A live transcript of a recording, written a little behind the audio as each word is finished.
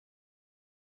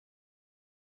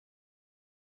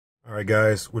All right,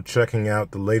 guys, we're checking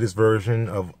out the latest version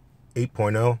of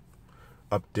 8.0,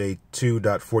 update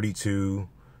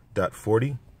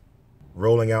 2.42.40,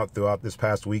 rolling out throughout this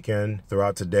past weekend,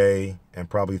 throughout today,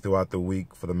 and probably throughout the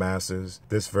week for the masses.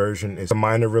 This version is a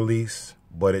minor release,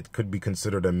 but it could be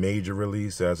considered a major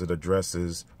release as it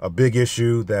addresses a big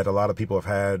issue that a lot of people have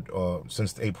had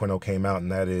since the 8.0 came out,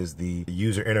 and that is the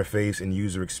user interface and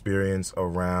user experience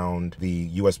around the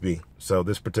USB. So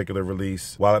this particular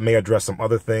release, while it may address some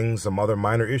other things, some other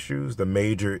minor issues, the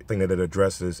major thing that it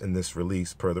addresses in this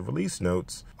release, per the release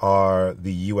notes, are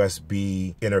the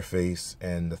USB interface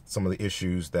and some of the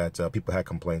issues that people had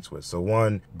complaints with. So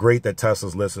one, great that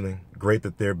Tesla's listening. Great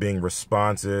that they're being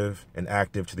responsive and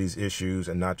active to these issues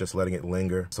and not just letting it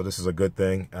linger. So this is a good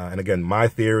thing. And again, my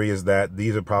theory is that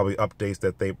these are probably updates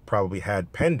that they probably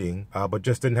had pending, but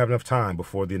just didn't have enough time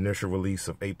before the initial release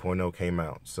of 8.0 came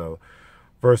out. So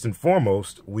first and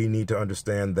foremost, we need to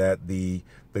understand that the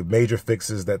major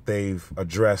fixes that they've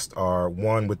addressed are,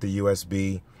 one, with the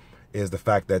USB, is the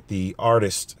fact that the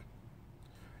artist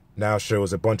now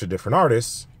shows a bunch of different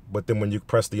artists, but then when you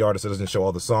press the artist, it doesn't show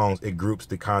all the songs. It groups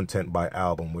the content by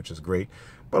album, which is great,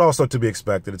 but also to be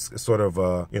expected. It's sort of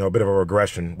a bit of a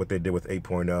regression what they did with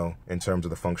 8.0 in terms of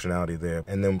the functionality there.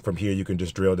 And then from here, you can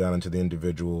just drill down into the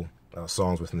individual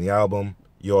songs within the album.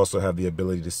 You also have the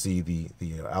ability to see the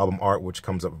album art, which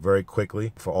comes up very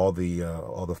quickly for all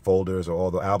the folders or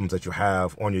all the albums that you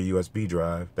have on your USB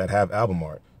drive that have album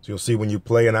art. So you'll see when you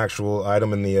play an actual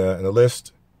item in the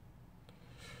list,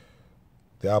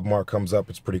 the album art comes up.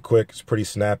 It's pretty quick. It's pretty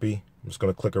snappy. I'm just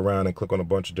going to click around and click on a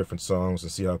bunch of different songs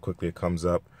and see how quickly it comes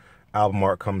up. Album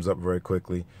art comes up very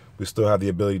quickly. We still have the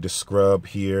ability to scrub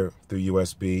here through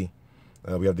USB.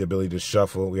 We have the ability to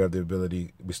shuffle. We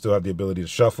still have the ability to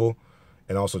shuffle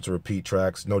and also to repeat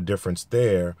tracks. No difference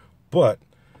there. But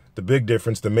the big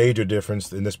difference, the major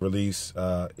difference in this release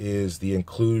is the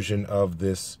inclusion of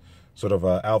this sort of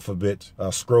alphabet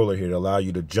scroller here to allow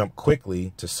you to jump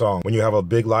quickly to songs. When you have a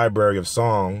big library of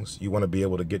songs, you want to be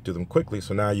able to get to them quickly.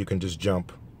 So now you can just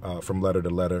jump from letter to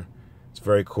letter. It's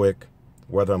very quick,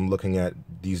 whether I'm looking at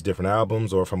these different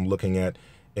albums or if I'm looking at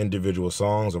individual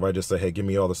songs, or if I just say, hey, give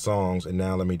me all the songs, and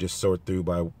now let me just sort through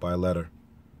by letter.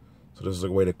 So this is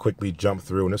a way to quickly jump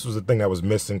through. And this was the thing that was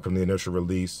missing from the initial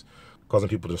release, causing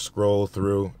people to scroll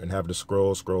through and have to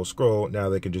scroll. Now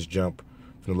they can just jump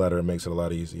from the letter. It makes it a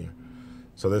lot easier.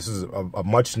 So this is a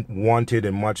much wanted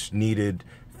and much needed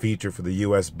feature for the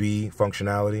USB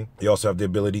functionality. You also have the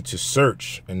ability to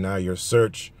search, and now your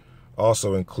search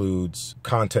also includes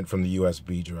content from the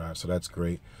USB drive. So that's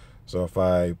great. So if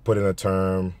I put in a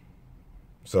term,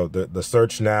 so the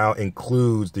search now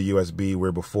includes the USB,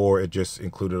 where before it just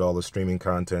included all the streaming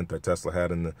content that Tesla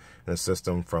had in the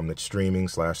system from the streaming /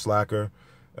 Slacker,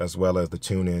 as well as the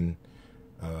tune-in,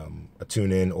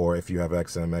 or if you have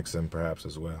XM perhaps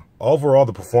as well. Overall,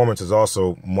 the performance is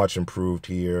also much improved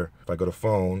here. If I go to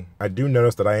phone, I do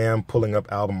notice that I am pulling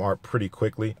up album art pretty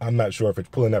quickly. I'm not sure if it's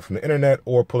pulling that from the internet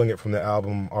or pulling it from the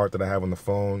album art that I have on the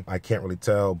phone. I can't really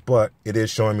tell, but it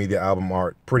is showing me the album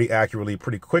art pretty accurately,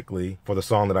 pretty quickly for the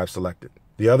song that I've selected.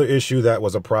 The other issue that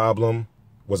was a problem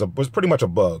was pretty much a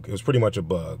bug. It was pretty much a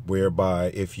bug whereby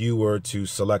if you were to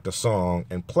select a song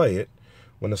and play it,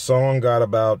 when the song got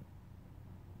about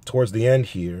towards the end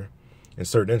here, in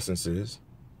certain instances,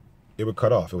 it would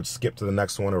cut off. It would skip to the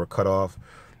next one or cut off.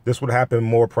 This would happen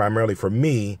more primarily for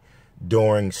me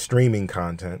during streaming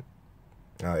content.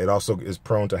 It also is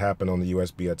prone to happen on the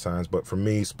USB at times, but for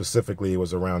me specifically, it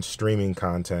was around streaming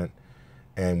content.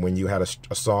 And when you had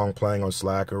a song playing on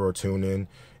Slacker or TuneIn,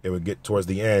 it would get towards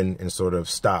the end and sort of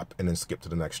stop and then skip to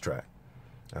the next track.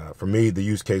 For me, the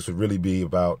use case would really be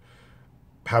about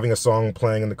having a song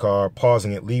playing in the car,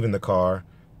 pausing it, leaving the car,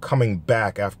 coming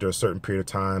back after a certain period of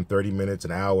time, 30 minutes,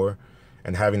 an hour,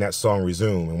 and having that song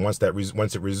resume. And once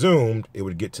it resumed, it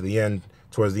would get to the end,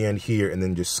 towards the end here, and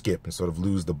then just skip and sort of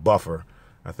lose the buffer.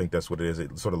 I think that's what it is.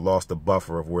 It sort of lost the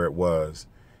buffer of where it was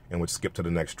and would skip to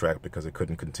the next track because it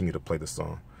couldn't continue to play the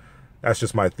song. That's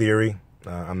just my theory.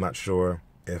 I'm not sure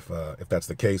if that's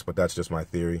the case, but that's just my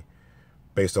theory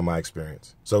based on my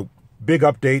experience. So big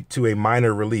update to a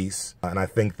minor release, and I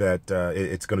think that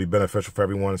it's going to be beneficial for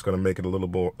everyone. It's going to make it a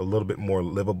little bit more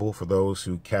livable for those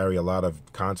who carry a lot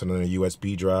of content on their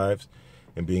USB drives,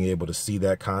 and being able to see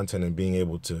that content and being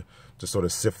able to sort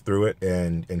of sift through it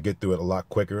and get through it a lot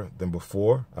quicker than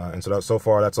before. And so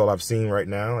far, that's all I've seen right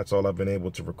now. That's all I've been able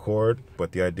to record.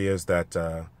 But the idea is that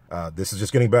this is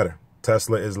just getting better.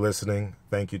 Tesla is listening.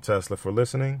 Thank you, Tesla, for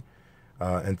listening.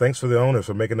 And thanks for the owners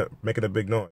for making a big noise.